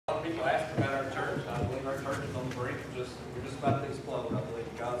people ask about our church. I believe our church is on the brink of we're just about to explode. I believe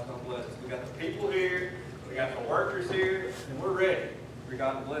God's going to bless us. We got the people here, we got the workers here, and we're ready for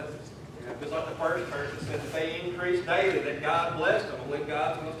God to bless us. Just like the first church that said that they increased daily, that God blessed them. I believe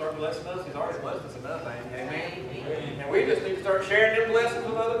God's going to start blessing us. He's already blessed us enough, amen? And we just need to start sharing them blessings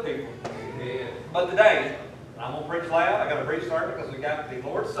with other people. But today, I'm going to preach loud. I got a brief sermon because we got the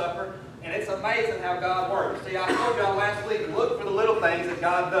Lord's Supper. And it's amazing how God works. See, I told y'all last week, look for the little things that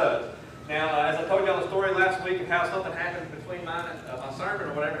God does. Now, as I told y'all the story last week of how something happened between my sermon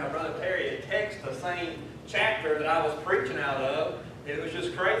or whatever, how Brother Terry had texted the same chapter that I was preaching out of. It was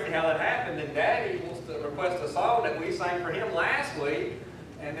just crazy how that happened. And Daddy wants to request a song that we sang for him last week.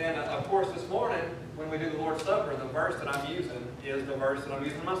 And then, of course, this morning, when we do the Lord's Supper, the verse that I'm using is the verse that I'm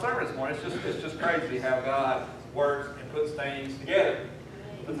using in my sermon this morning. It's just crazy how God works and puts things together.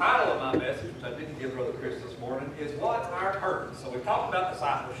 The title of my message, which I didn't give Brother Chris this morning, is What's Our Purpose? So we talked about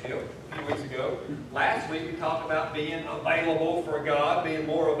discipleship a few weeks ago. Last week we talked about being available for God, being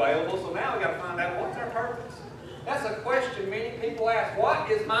more available. So now we've got to find out what's our purpose. That's a question many people ask. What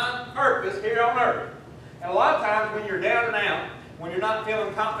is my purpose here on earth? And a lot of times when you're down and out, when you're not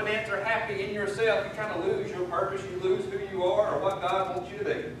feeling confident or happy in yourself, you're trying to lose your purpose, you lose who you are or what God wants you to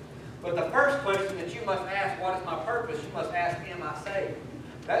be. But the first question that you must ask, what is my purpose? You must ask, am I saved?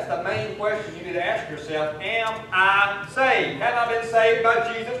 That's the main question you need to ask yourself. Am I saved? Have I been saved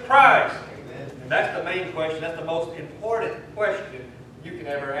by Jesus Christ? Amen. And that's the main question. That's the most important question you can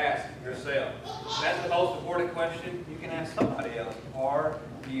ever ask yourself. And that's the most important question you can ask somebody else. Are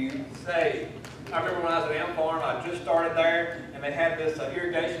you saved? I remember when I was at Elm Farm, I just started there, and they had this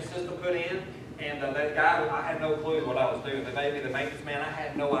irrigation system put in. And that guy, I had no clue what I was doing. They made me the maintenance man. I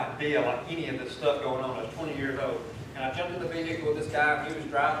had no idea like any of this stuff going on. I was 20 years old. And I jumped in the vehicle with this guy, and he was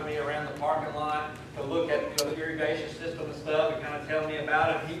driving me around the parking lot to look at the irrigation system and stuff and kind of tell me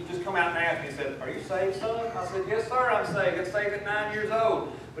about it. He just come out and asked me, he said, "Are you saved, son?" I said, "Yes, sir, I'm saved. I got saved at 9 years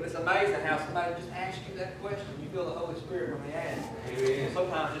old." But it's amazing how somebody just asks you that question. You feel the Holy Spirit when they ask. And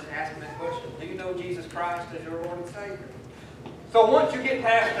sometimes just asking that question, do you know Jesus Christ as your Lord and Savior? So once you get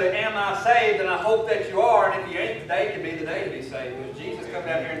past the am I saved, and I hope that you are, and if you ain't, today can be the day to be saved. Because Jesus come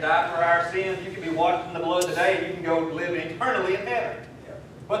down here and died for our sins. You can be washed in the blood today, and you can go live eternally in heaven.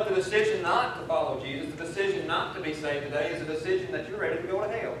 But the decision not to follow Jesus, the decision not to be saved today, is a decision that you're ready to go to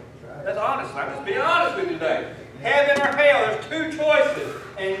hell. That's honest. I'm just being honest with you today. Heaven or hell, there's two choices,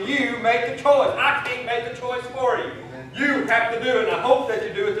 and you make the choice. I can't make the choice for you. You have to do it, and I hope that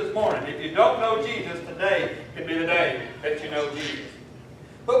you do it this morning. If you don't know Jesus, today can be the day that you know Jesus.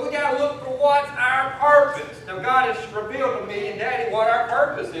 But we got to look for what's our purpose. Now, God has revealed to me and Daddy what our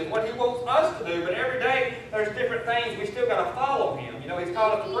purpose is, what He wants us to do. But every day, there's different things we still got to follow Him. You know, He's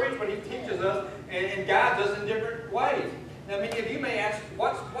called us to preach, but He teaches us and guides us in different ways. Now, many of you may ask,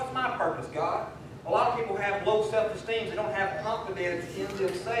 what's my purpose, God? A lot of people have low self-esteem. They don't have confidence in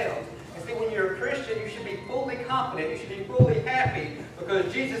themselves. And see, when you're a Christian, you should be fully confident. You should be fully happy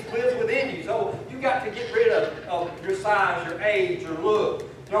because Jesus lives within you. So you've got to get rid of your size, your age, your look.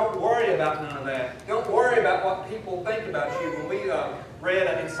 Don't worry about none of that. Don't worry about what people think about you. When we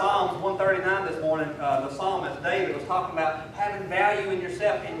read in Psalms 139 this morning, the psalmist David was talking about having value in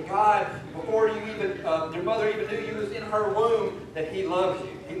yourself. And God, before you even, your mother even knew you was in her womb, that He loves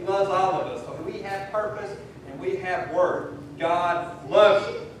you. He loves all of us. So we have purpose and we have worth. God loves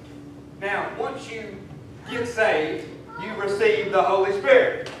you. Now, once you get saved, you receive the Holy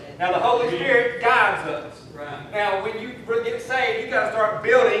Spirit. Now, the Holy Spirit guides us. Right. Now, when you get saved, you've got to start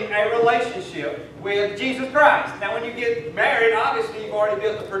building a relationship with Jesus Christ. Now, when you get married, obviously you've already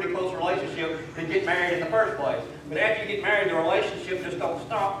built a pretty close relationship to get married in the first place. But after you get married, the relationship just don't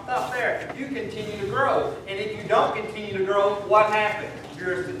stop there. You continue to grow. And if you don't continue to grow, what happens?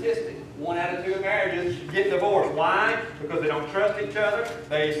 You're a statistic. 1 out of 2 marriages get divorced. Why? Because they don't trust each other.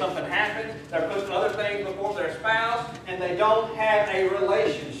 Something happens. They're pushing other things before their spouse, and they don't have a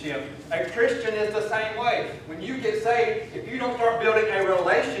relationship. A Christian is the same way. When you get saved, if you don't start building a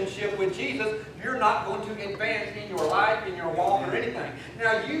relationship with Jesus, you're not going to advance in your life, in your walk, or anything.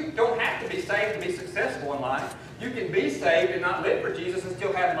 Now, you don't have to be saved to be successful in life. You can be saved and not live for Jesus and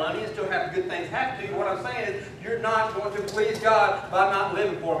still have money and still have good things happen to you. What I'm saying is you're not going to please God by not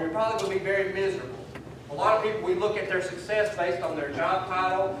living for Him. You're probably going to be very miserable. A lot of people, we look at their success based on their job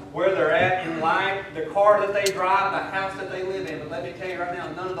title, where they're at in life, the car that they drive, the house that they live in. But let me tell you right now,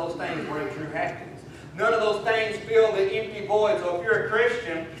 none of those things bring true happiness. None of those things fill the empty void. So if you're a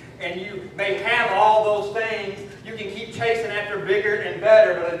Christian and you may have all those things, you can keep chasing after bigger and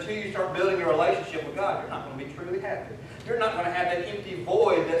better, but until you start building a relationship with God, you're not going to be truly happy. You're not going to have that empty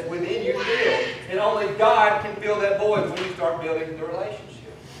void that's within you filled. And only God can fill that void when you start building the relationship.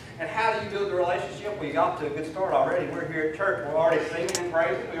 And you build the relationship? We got to a good start already. We're here at church. We're already singing and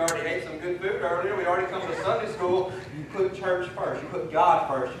praising. We already ate some good food earlier. We already come to Sunday school. You put church first. You put God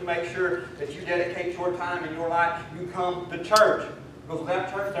first. You make sure that you dedicate your time in your life. You come to church. Because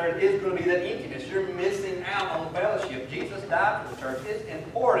without church, there is going to be that emptiness. You're missing out on fellowship. Jesus died for the church. It's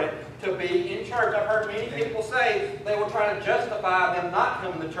important to be in church. I've heard many people say they will try to justify them not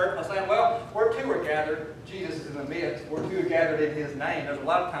coming to church by saying, well, where two are gathered, Jesus is in the midst. Where two are gathered in His name. There's a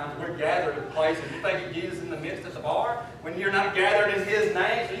lot of times we're gathered in places. You think Jesus is in the midst at the bar? When you're not gathered in His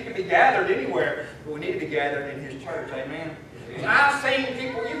name, so you can be gathered anywhere, but we need to be gathered in His church. Amen. I've seen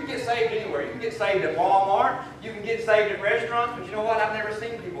people, you can get saved anywhere. You can get saved at Walmart. You can get saved at restaurants. But you know what? I've never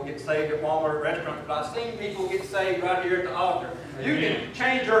seen people get saved at Walmart or restaurants. But I've seen people get saved right here at the altar. You can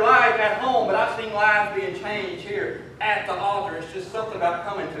change your life at home, but I've seen lives being changed here at the altar. It's just something about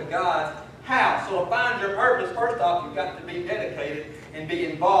coming to God's house. So to find your purpose, first off, you've got to be dedicated and be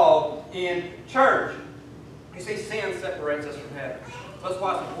involved in church. You see, sin separates us from heaven. That's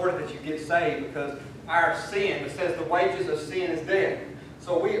why it's important that you get saved, because our sin, it says the wages of sin is death.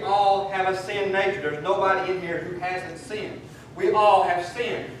 So we all have a sin nature. There's nobody in here who hasn't sinned. We all have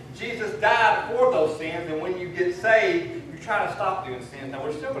sinned. Jesus died for those sins, and when you get saved, you try to stop doing sins. Now,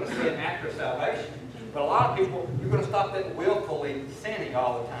 we're still going to sin after salvation, but a lot of people, you're going to stop that willfully sinning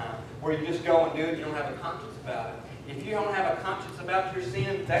all the time, where you just go and do it, you don't have a conscience about it. If you don't have a conscience about your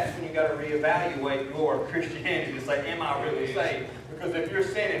sin, that's when you've got to reevaluate your Christianity to say, am I really saved? Because if you're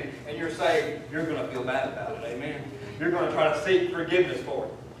sinning and you're saved, you're going to feel bad about it. Amen. You're going to try to seek forgiveness for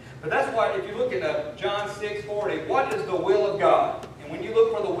it. But that's why, if you look at John 6:40, what is the will of God? And when you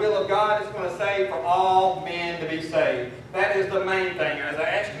look for the will of God, it's going to say for all men to be saved. That is the main thing. As I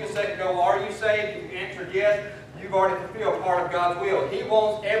asked you a second ago, are you saved? You answered yes. You've already fulfilled part of God's will. He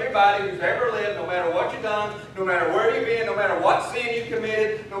wants everybody who's ever lived, no matter what you've done, no matter where you've been, no matter what sin you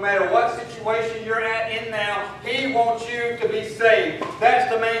committed, no matter what situation you're at in now, He wants you to be saved.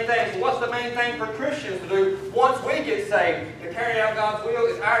 That's the main thing. So what's the main thing for Christians to do once we get saved? To carry out God's will,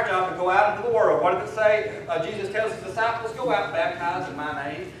 it's our job to go out into the world. What does it say? Jesus tells His disciples, go out and baptize in My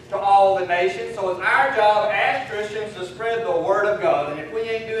name to all the nations. So it's our job as Christians to spread the Word of God. And if we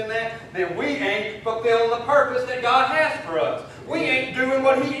ain't doing that, then we ain't fulfilling the purpose that God has for us. We ain't doing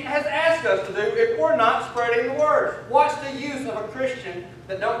what He has asked us to do if we're not spreading the Word. What's the use of a Christian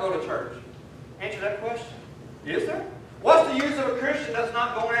that don't go to church? Answer that question. Is there? What's the use of a Christian that's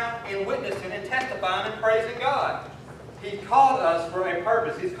not going out and witnessing and testifying and praising God? He called us for a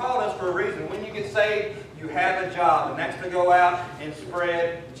purpose. He's called us for a reason. When you get saved, you have a job, and that's to go out and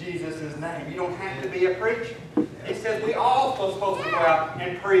spread Jesus' name. You don't have to be a preacher. He says we all are supposed to go out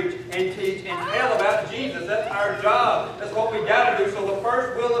and preach and teach and tell about Jesus. That's our job. That's what we got to do. So the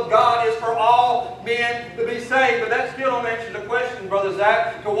first will of God is for all men to be saved. But that still don't answer the question, Brother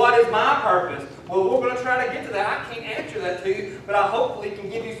Zach, to what is my purpose? Well, we're going to try to get to that. I can't answer that to you, but I hopefully can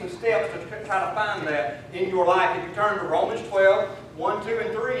give you some steps to try to find that in your life. If you turn to Romans 12, 1, 2,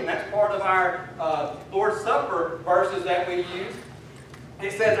 and 3, and that's part of our Lord's Supper verses that we use.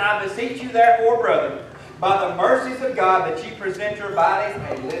 It says, I beseech you therefore, brethren, by the mercies of God, that ye present your bodies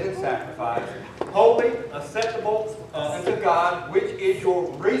a living sacrifice, holy, acceptable unto God, which is your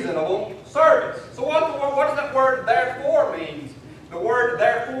reasonable service. So what does that word therefore mean? The word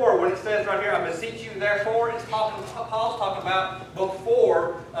therefore, when it says right here, I beseech you therefore, Paul's talking about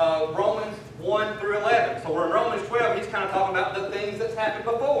before Romans 1 through 11. So we're in Romans 12, he's kind of talking about the things that's happened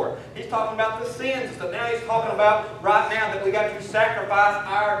before. He's talking about the sins and stuff. Now he's talking about right now that we got to sacrifice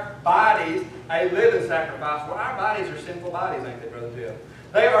our bodies, a living sacrifice. Well, our bodies are sinful bodies, ain't they, Brother Bill?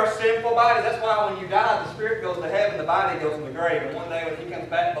 They are sinful bodies. That's why when you die, the spirit goes to heaven, the body goes in the grave. And one day when He comes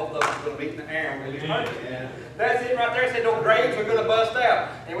back, both of us are going to meet in the air and we're going to be perfect. Yeah. That's it right there. It said no graves are going to bust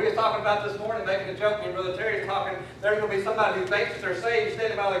out. And we were talking about this morning, making a joke, when Brother Terry's talking, there's going to be somebody who thinks that they're saved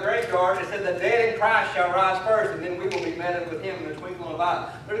standing by the graveyard. It said the dead in Christ shall rise first, and then we will be met with Him in the twinkling of an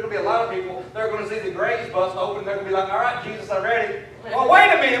eye. There's going to be a lot of people, they're going to see the graves bust open, they're going to be like, all right, Jesus, I'm ready. Well, wait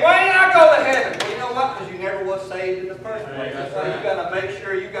a minute, why didn't I go to heaven? Well, you know what? Because you never was saved in the first place. That's why you got to make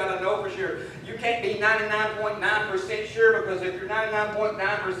sure, you got to know for sure. You can't be 99.9% sure, because if you're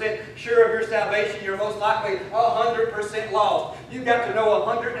 99.9% sure of your salvation, you're most likely 100% lost. You've got to know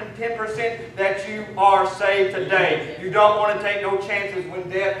 110% that you are saved today. You don't want to take no chances when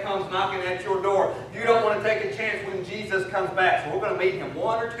death comes knocking at your door. You don't want to take a chance when Jesus comes back. So we're going to meet Him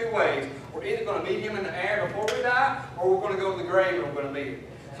one or two ways. We're either going to meet Him in the air before we die, or we're going to go to the grave and we're going to meet Him.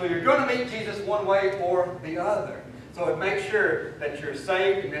 So you're going to meet Jesus one way or the other. So make sure that you're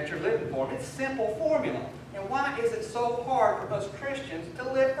saved and that you're living for Him. It's a simple formula. And why is it so hard for us Christians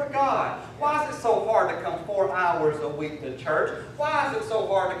to live for God? Why is it so hard to come 4 hours a week to church? Why is it so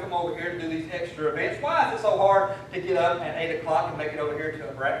hard to come over here and do these extra events? Why is it so hard to get up at 8 o'clock and make it over here to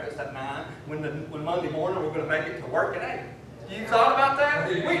a breakfast at 9 when Monday morning we're going to make it to work at 8? You thought about that?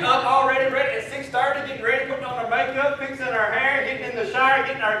 We up already ready at 6:30, getting ready, putting on our makeup, fixing our hair, getting in the shower,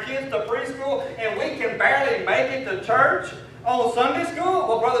 getting our kids to preschool, and we can barely make it to church on Sunday school?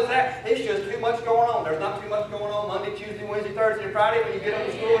 Well, Brother Zach, it's just too much going on. There's not too much going on Monday, Tuesday, Wednesday, Thursday, and Friday. When you get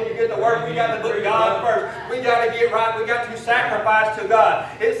to school and you get to work, we got to put God first. We got to get right. We got to sacrifice to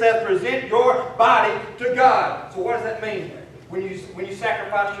God. It says present your body to God. So what does that mean? When you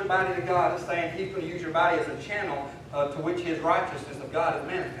sacrifice your body to God, it's saying He's going to use your body as a channel to which His righteousness of God is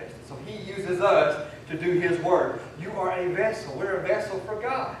manifested. So He uses us to do His work. You are a vessel. We're a vessel for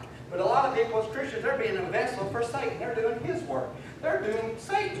God. But a lot of people as Christians, they're being a vessel for Satan. They're doing his work. They're doing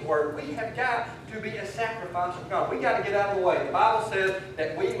Satan's work. We have got to be a sacrifice of God. We got to get out of the way. The Bible says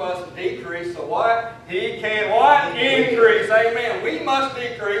that we must decrease so what? He can what? Increase. Amen. We must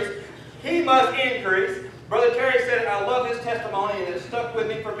decrease. He must increase. Brother Terry said it. I love his testimony, and it stuck with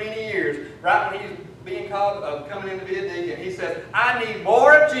me for many years. Right when he was being called, coming in to be a deacon, he said, I need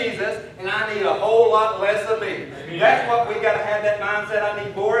more of Jesus, and I need a whole lot less of me. Amen. That's what we got to have, that mindset. I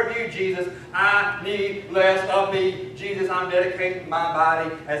need more of you, Jesus. I need less of me. Jesus, I'm dedicating my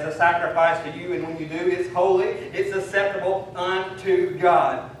body as a sacrifice to you, and when you do, it's holy, it's acceptable unto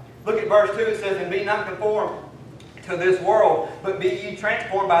God. Look at verse 2. It says, and be not conformed to this world, but be ye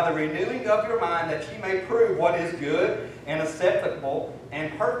transformed by the renewing of your mind, that ye may prove what is good and acceptable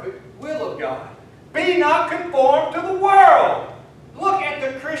and perfect will of God. Be not conformed to the world. Look at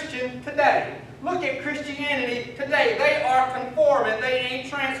the Christian today. Look at Christianity today. They are conforming. They ain't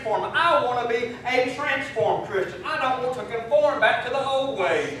transforming. I want to be a transformed Christian. I don't want to conform back to the old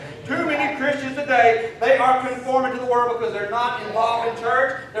ways. Too many Christians today, they are conforming to the world because they're not involved in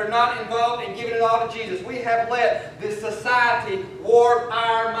church. They're not involved in giving it all to Jesus. We have let this society warp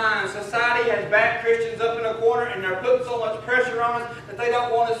our minds. Society has backed Christians up in a corner, and they're putting so much pressure on us that they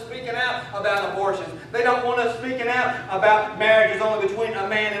don't want us speaking out about abortions. They don't want us speaking out about marriages only between a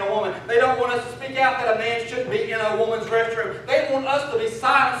man and a woman. They don't want us to speak out that a man shouldn't be in a woman's restroom. They want us to be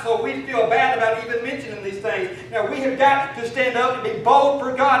silent so we feel bad about even mentioning these things. Now, we have got to stand up and be bold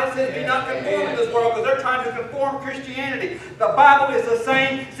for God. It says, be not conformed to this world, because they're trying to conform Christianity. The Bible is the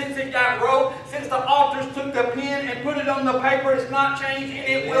same since it got wrote, since the authors took the pen and put it on the paper. It's not changed, and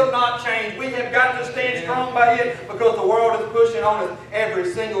it will not change. We have got to stand strong by it, because the world is pushing on us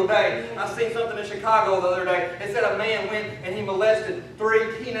every single day. I seen something in Chicago the other day. It said a man went and he molested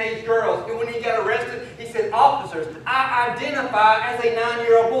 3 teenage girls. And when he got arrested, he said, officers, I identify as a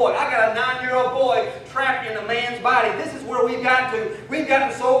 9-year-old boy. I got a 9-year-old boy trapped in a man's body. This is where we've got to. We've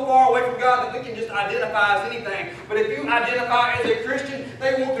gotten so far away from God that we can just identify as anything. But if you identify as a Christian,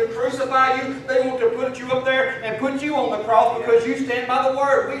 they want to crucify you. They want to put you up there and put you on the cross because you stand by the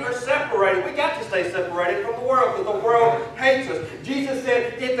Word. We are separated. We got to stay separated from the world because the world hates us. Jesus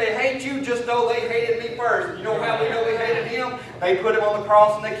said, if they hate you, just know they hated me first. You know how we know they hated Him? They put Him on the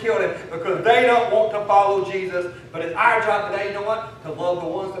cross and they killed Him because they don't want to follow Jesus. But it's our job today, you know what? To love the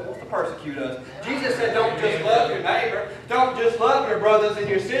ones that want to persecute us. Jesus said, don't just love your neighbor. Don't just love your brothers and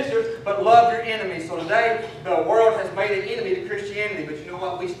your sisters, but love your enemies. So today, the world has made an enemy to Christianity. But you know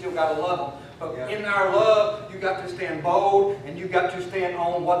what? We still got to love them. But in our love, you got to stand bold, and you got to stand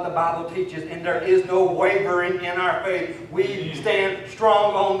on what the Bible teaches. And there is no wavering in our faith. We stand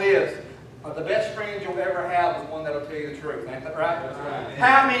strong on this. The best friend you'll ever have is one that will tell you the truth. Ain't that right? That's right.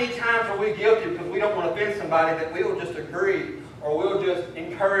 How many times are we guilty because we don't want to offend somebody that we'll just agree or we'll just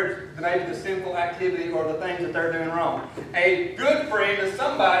encourage maybe the sinful activity or the things that they're doing wrong? A good friend is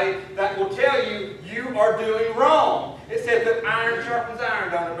somebody that will tell you you are doing wrong. It says that iron sharpens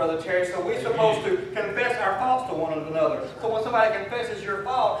iron, don't it, Brother Terry? So we're supposed to confess our faults to one another. So when somebody confesses your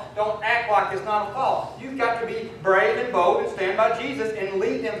fault, don't act like it's not a fault. You've got to be brave and bold and stand by Jesus and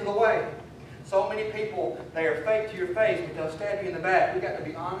lead them to the way. So many people, they are fake to your face, but they'll stab you in the back. We've got to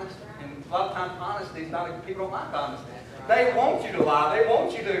be honest. And a lot of times honesty is not, people don't like honesty. They want you to lie. They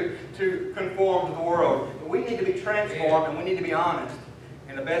want you to conform to the world. But we need to be transformed and we need to be honest.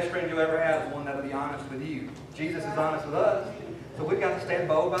 And the best friend you'll ever have is one that will be honest with you. Jesus is honest with us. So we've got to stand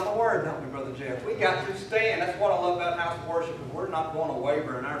bold by the Word, don't we, Brother Jeff? We've got to stand. That's what I love about house of worship, is we're not going to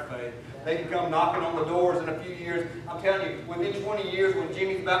waver in our faith. They can come knocking on the doors in a few years. I'm telling you, within 20 years, when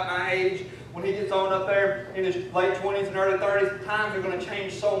Jimmy's about my age, when he gets on up there in his late 20s and early 30s, times are going to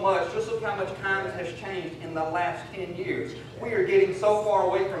change so much. Just look how much time has changed in the last 10 years. We are getting so far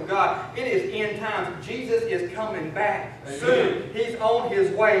away from God. It is end times. Jesus is coming back soon. He's on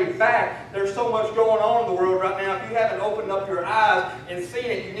His way back. There's so much going on in the world right now. If you haven't opened up your eyes and seen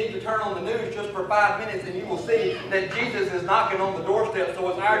it, you need to turn on the news just for 5 minutes and you will see that Jesus is knocking on the doorstep. So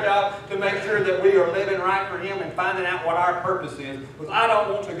it's our job to make sure that we are living right for Him and finding out what our purpose is. Because I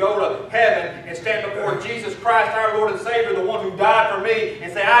don't want to go to heaven and stand before Jesus Christ, our Lord and Savior, the one who died for me,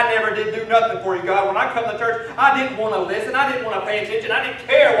 and say, I never did do nothing for you, God. When I come to church, I didn't want to listen. I didn't want to pay attention. I didn't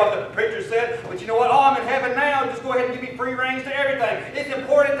care what the preacher said. But you know what? Oh, I'm in heaven now. Just go ahead and give me free reins to everything. It's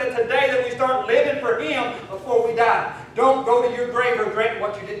important that today that we start living for Him before we die. Don't go to your grave regretting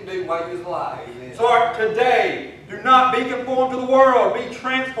what you didn't do while you was alive. Start today. Do not be conformed to the world. Be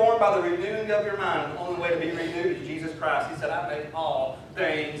transformed by the renewing of your mind. The only way to be renewed is Jesus Christ. He said, I make all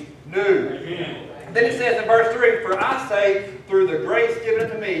things new. Amen. Then it says in verse 3, For I say, through the grace given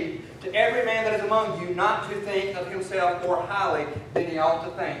to me, to every man that is among you, not to think of himself more highly than he ought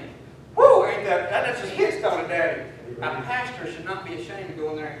to think. Woo! Ain't that just hits on it, Daddy. A pastor should not be ashamed to go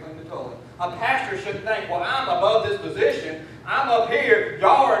in there and clean the toilet. A pastor shouldn't think, well, I'm above this position. I'm up here.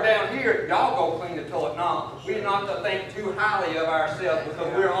 Y'all are down here. Y'all go clean the toilet. No, we're not to think too highly of ourselves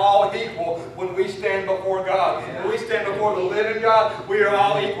because we're all equal when we stand before God. When we stand before the living God, we are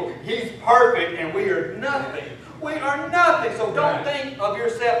all equal. He's perfect and we are nothing. We are nothing. So don't think of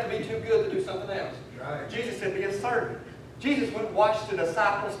yourself to be too good to do something else. Jesus said, be a servant. Jesus went and washed the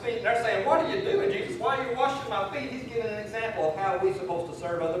disciples' feet. And they're saying, what are you doing, Jesus? Why are you washing my feet? He's giving an example of how we're supposed to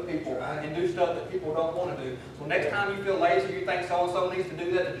serve other people and do stuff that people don't want to do. So next time you feel lazy, you think so-and-so needs to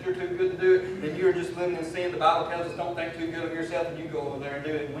do that you're too good to do it, then you're just living in sin. The Bible tells us don't think too good of yourself, and you go over there and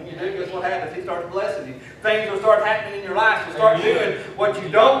do it. And when you do, guess what happens? He starts blessing you. Things will start happening in your life. So start doing what you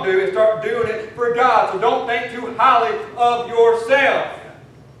don't do and start doing it for God. So don't think too highly of yourself.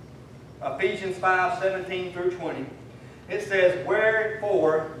 Ephesians 5:17 through 20. It says,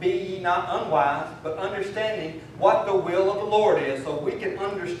 Wherefore be ye not unwise, but understanding what the will of the Lord is. So we can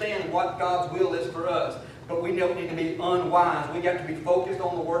understand what God's will is for us. But we don't need to be unwise. We got to be focused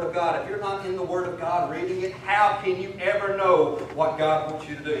on the Word of God. If you're not in the Word of God reading it, how can you ever know what God wants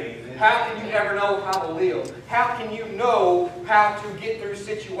you to do? How can you ever know how to live? How can you know how to get through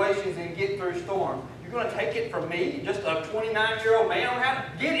situations and get through storms? You're going to take it from me, just a 29-year-old man.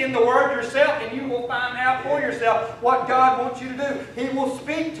 Get in the Word yourself and you will find out for yourself what God wants you to do. He will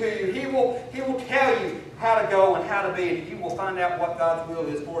speak to you. He will tell you how to go and how to be. And you will find out what God's will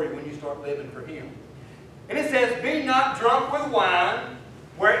is for you when you start living for Him. And it says, Be not drunk with wine,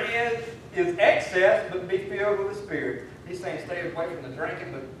 wherein is excess, but be filled with the Spirit. He's saying stay away from the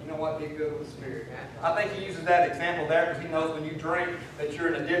drinking, but you know what? Be filled with the Spirit. I think he uses that example there because he knows when you drink that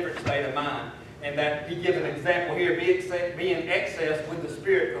you're in a different state of mind. And that he gives an example here, be in excess with the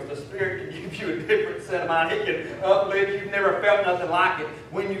Spirit, because the Spirit can give you a different set of mind. It can uplift. You've never felt nothing like it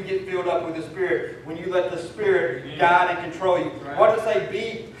when you get filled up with the Spirit, when you let the Spirit guide and control you. What does it say,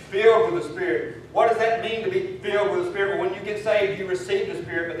 be filled with the Spirit? What does that mean to be filled with the Spirit? Well, when you get saved, you receive the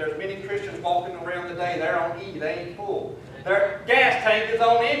Spirit, but there's many Christians walking around today, they're on E, they ain't full. Their gas tank is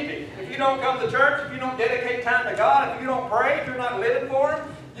on empty. If you don't come to church, if you don't dedicate time to God, if you don't pray, if you're not living for Him,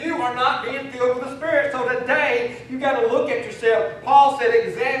 you are not being filled with the Spirit. So today, you've got to look at yourself. Paul said,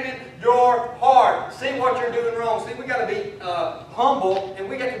 examine your heart. See what you're doing wrong. See, we've got to be humble and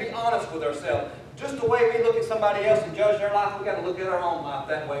we've got to be honest with ourselves. Just the way we look at somebody else and judge their life, we've got to look at our own life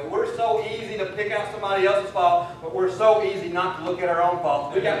that way. We're so easy to pick out somebody else's fault, but we're so easy not to look at our own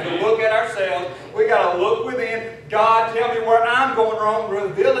faults. We've got to look at ourselves. We've got to look within. God, tell me where I'm going wrong.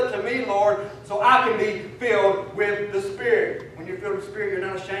 Reveal it to me, Lord, so I can be filled with the Spirit. When you're filled with the Spirit, you're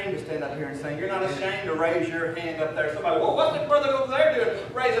not ashamed to stand up here and sing. You're not ashamed to raise your hand up there. Somebody, well, what's the brother over there doing?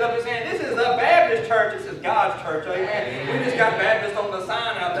 Raising up his hand. This is a Baptist church. This is God's church. Amen. We just got Baptist on the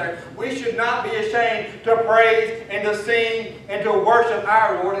sign out there. We should not be ashamed to praise and to sing and to worship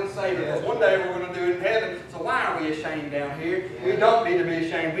our Lord and Savior. Because one day we're going to do it in heaven. So why are we ashamed down here? We don't need to be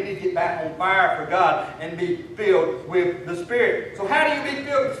ashamed. We need to get back on fire for God and be filled with the Spirit. So how do you be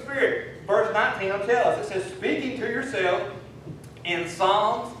filled with the Spirit? Verse 19 will tell us. It says, speaking to yourself in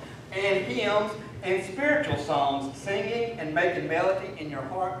psalms and hymns and spiritual songs, singing and making melody in your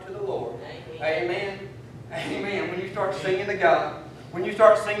heart to the Lord. Amen. Amen. When you start singing to God, when you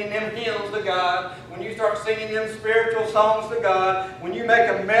start singing them hymns to God, when you start singing them spiritual songs to God, when you make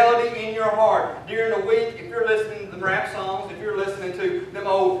a melody in your heart during the week, if you're listening to the rap songs, if you're listening to them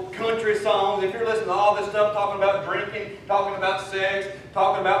old country songs, if you're listening to all this stuff talking about drinking, talking about sex,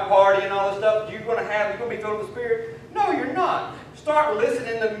 talking about partying, all this stuff, you're going to be filled with the Spirit? No, you're not. Start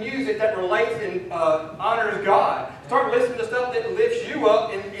listening to music that relates and honors God. Start listening to stuff that lifts you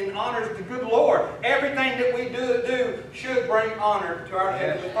up and honors the good Lord. Everything that we do should bring honor to our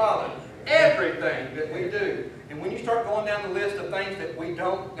Heavenly Father. Everything that we do. And when you start going down the list of things that we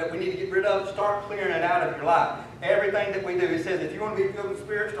need to get rid of, start clearing it out of your life. Everything that we do. It says if you want to be filled with the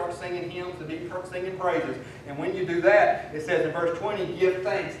Spirit, start singing hymns and be singing praises. And when you do that, it says in verse 20, give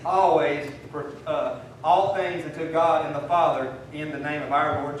thanks always for all things unto God and the Father in the name of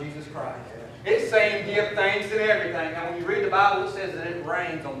our Lord Jesus Christ. It's saying give thanks in everything. Now when you read the Bible, it says that it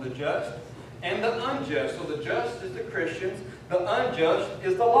rains on the just and the unjust. So the just is the Christians, the unjust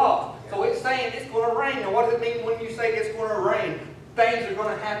is the lost. So it's saying it's going to rain. Now what does it mean when you say it's going to rain? Things are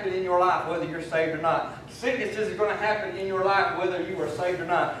going to happen in your life whether you're saved or not. Sicknesses are going to happen in your life whether you are saved or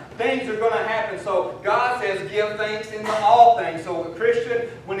not. Things are going to happen. So God says give thanks in all things. So a Christian,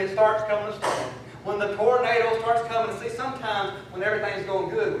 when it starts coming to storm, when the tornado starts coming, see sometimes when everything's going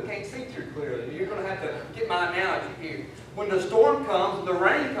good, we can't see too clearly. You're going to have to get my analogy here. When the storm comes, the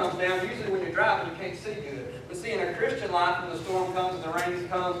rain comes down, usually when you're driving you can't see good. But see, in a Christian life, when the storm comes and the rain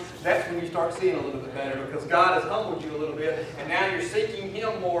comes, that's when you start seeing a little bit better because God has humbled you a little bit, and now you're seeking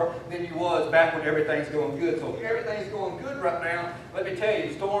Him more than you was back when everything's going good. So if everything's going good right now, let me tell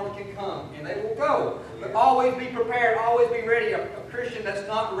you, storms can come, and they will go. But always be prepared, always be ready. A Christian that's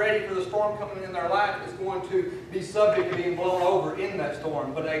not ready for the storm coming in their life is going to be subject to being blown over in that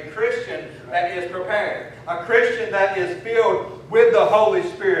storm. But a Christian that is prepared, a Christian that is filled with the Holy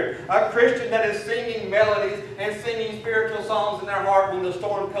Spirit, a Christian that is singing melodies and singing spiritual songs in their heart, when the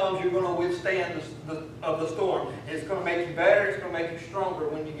storm comes, you're going to withstand the storm. It's going to make you better. It's going to make you stronger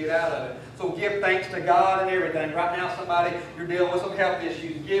when you get out of it. So give thanks to God and everything. Right now, somebody, you're dealing with some health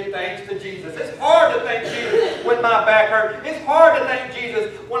issues. Give thanks to Jesus. It's hard to thank Jesus when my back hurts. It's hard to thank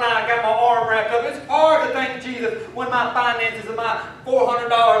Jesus when I got my arm wrapped up. It's hard to thank Jesus when my finances and my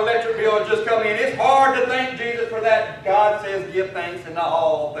 $400 electric bill just come in. It's hard to thank Jesus for that. God says give thanks in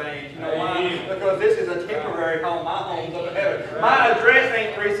all things. You know why? Because this is a temporary home. My home's up in heaven. My address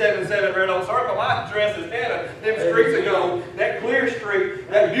ain't 377 Red Oak Circle. My address is heaven. Them streets ago, that clear street,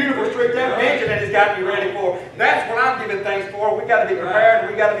 that beautiful street, that mansion that He's got me ready for. That's what I'm giving thanks for. We got to be prepared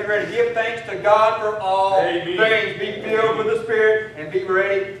and we got to be ready. Give thanks to God for all things. Be filled with the Spirit and be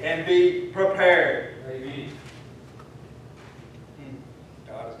ready and be prepared. Amen.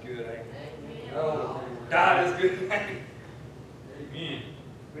 God is good, ain't He? Oh, God is good, ain't He? Amen.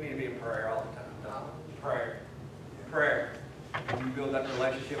 We need to be in prayer all the time. Prayer. Prayer. When you build that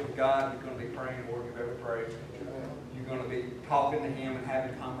relationship with God, you're going to be praying more than you've ever prayed. You're going to be talking to Him and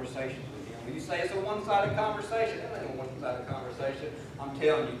having conversations with Him. When you say it's a one-sided conversation, it ain't a one-sided conversation. I'm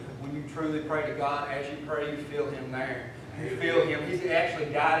telling you, when you truly pray to God, as you pray, you feel Him there. You feel Him. He's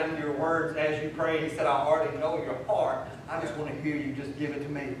actually guiding your words as you pray. He said, I already know your heart. I just want to hear you. Just give it to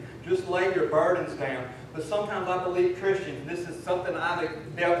me. Just lay your burdens down. But sometimes I believe Christians, this is something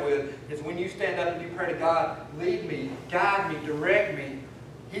I've dealt with, is when you stand up and you pray to God, lead me, guide me, direct me.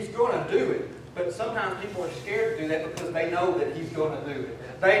 He's going to do it. But sometimes people are scared to do that because they know that He's going to do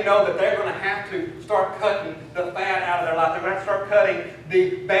it. They know that they're going to have to start cutting the fat out of their life. They're going to have to start cutting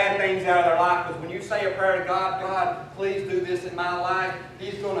the bad things out of their life. Because when you say a prayer to God, God, please do this in my life,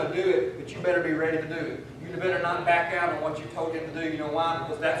 He's going to do it. But you better be ready to do it. You better not back out on what you told Him to do. You know why?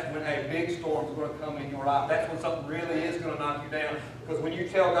 Because that's when a big storm is going to come in your life. That's when something really is going to knock you down. Because when you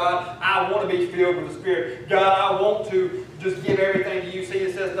tell God, I want to be filled with the Spirit. God, I want to just give everything to you. See,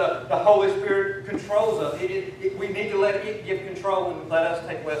 it says the Holy Spirit controls us. We need to let it give control and let us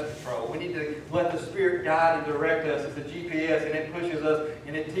take less control. We need to let the Spirit guide and direct us. It's a GPS, and it pushes us,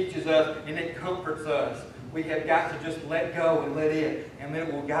 and it teaches us, and it comforts us. We have got to just let go and let it, and then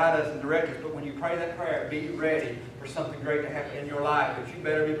it will guide us and direct us. But when you pray that prayer, be ready for something great to happen in your life. But you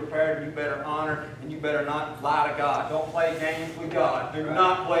better be prepared, and you better honor, and you better not lie to God. Don't play games with God. Do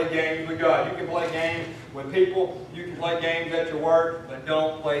not play games with God. You can play games with people. You can play games at your work, but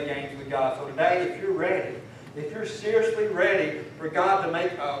don't play games with God. So today, if you're ready, if you're seriously ready for God to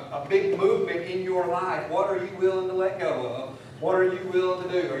make a big movement in your life, what are you willing to let go of? What are you willing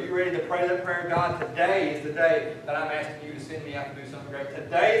to do? Are you ready to pray that prayer? God, today is the day that I'm asking you to send me out to do something great.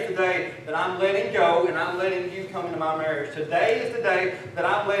 Today is the day that I'm letting go and I'm letting you come into my marriage. Today is the day that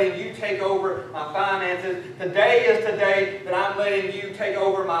I'm letting you take over my finances. Today is the day that I'm letting you take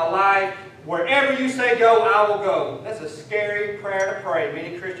over my life. Wherever you say go, I will go. That's a scary prayer to pray.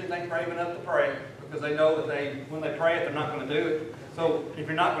 Many Christians ain't brave enough to pray because they know that when they pray it, they're not going to do it. So if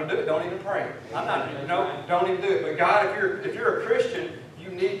you're not going to do it, don't even pray. I'm not, don't even do it. But God, if you're a Christian, you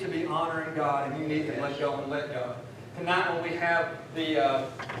need to be honoring God and you need to let go and let God. Tonight when we have the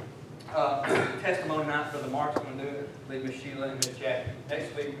testimony night. Brother Mark's going to do it. Leave Miss Sheila and Miss Jackie.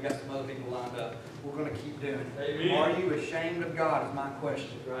 Next week, we've got some other people lined up. We're going to keep doing it. Amen. Are you ashamed of God is my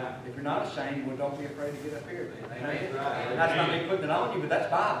question. Right. If you're not ashamed, well, don't be afraid to get up here then. Amen. Right. That's not me putting it on you, but that's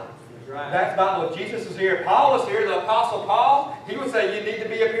Bible. Right. That's Bible. If Jesus is here, Paul was here, the Apostle Paul, he would say you need to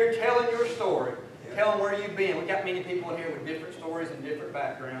be up here telling your story. Tell them where you've been. We've got many people in here with different stories and different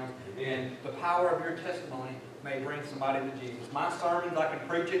backgrounds. And the power of your testimony may bring somebody to Jesus. My sermons, I can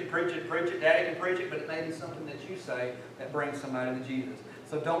preach it, preach it, preach it. Daddy can preach it, but it may be something that you say that brings somebody to Jesus.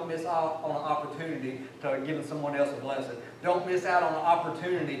 So don't miss out on an opportunity to giving someone else a blessing. Don't miss out on an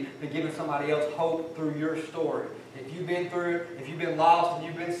opportunity to giving somebody else hope through your story. If you've been through it, if you've been lost and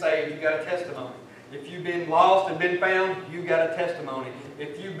you've been saved, you've got a testimony. If you've been lost and been found, you've got a testimony.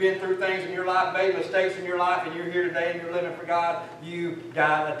 If you've been through things in your life, made mistakes in your life, and you're here today and you're living for God, you've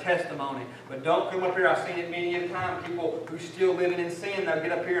got a testimony. But don't come up here. I've seen it many a time. People who still living in sin, they'll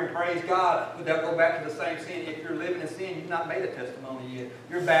get up here and praise God, but they'll go back to the same sin. If you're living in sin, you've not made a testimony yet.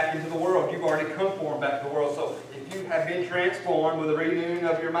 You're back into the world. You've already conformed back to the world. So if you have been transformed with a renewing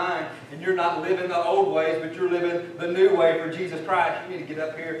of your mind, and you're not living the old ways, but you're living the new way for Jesus Christ, you need to get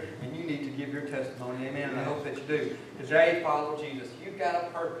up here and you need to give your testimony. Amen. And I hope that you do. Today, follow Jesus. You've got a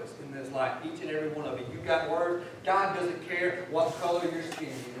purpose in this life, each and every one of you. You've got words. God doesn't care what color your skin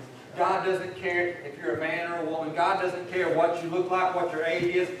is. God doesn't care if you're a man or a woman. God doesn't care what you look like, what your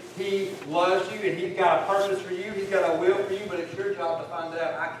age is. He loves you, and He's got a purpose for you. He's got a will for you, but it's your job to find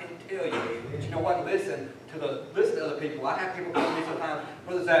out. I can tell you. But you know what? Listen to other people. I have people come to me sometimes,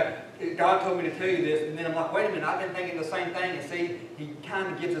 Brother Zach, God told me to tell you this, and then I'm like, wait a minute, I've been thinking the same thing. And see, He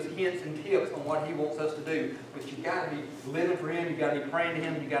kind of gives us hints and tips on what He wants us to do. But you've got to be living for Him. You've got to be praying to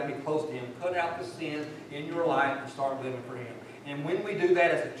Him. You've got to be close to Him. Cut out the sin in your life and start living for Him. And when we do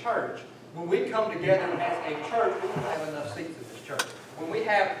that as a church, when we come together as a church, we don't have enough seats in this church. When we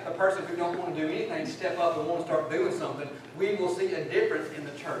have a person who don't want to do anything step up and want to start doing something, we will see a difference in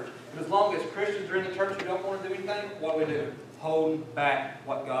the church. But as long as Christians are in the church who don't want to do anything, what do we do? Holding back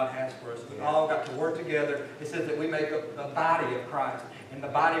what God has for us. We've all got to work together. It says that we make up the body of Christ. And the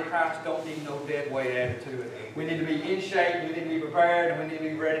body of Christ don't need no dead weight added to it. We need to be in shape, we need to be prepared, and we need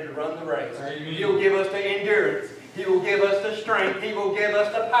to be ready to run the race. Amen. He'll give us the endurance. He will give us the strength. He will give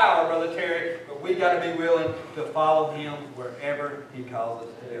us the power, Brother Terry. But we got to be willing to follow Him wherever He calls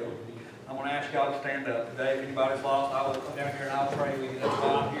us to go. I'm going to ask y'all to stand up today. If anybody's lost, I will come down here and I'll pray with you. That's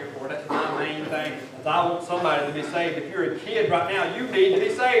what I'm here for. That's my main thing. Is I want somebody to be saved. If you're a kid right now, you need to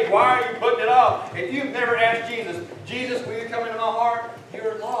be saved. Why are you putting it off? If you've never asked Jesus, Jesus, will you come into my heart?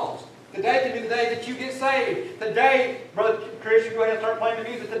 You're lost. Today can be the day that you get saved. Today, Brother Chris, you go ahead and start playing the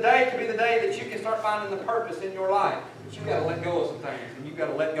music. Today can be the day that you can start finding the purpose in your life. But you've got to let go of some things. And you've got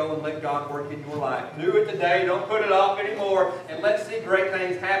to let go and let God work in your life. Do it today. Don't put it off anymore. And let's see great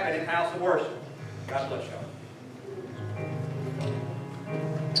things happen in House of Worship. God bless y'all.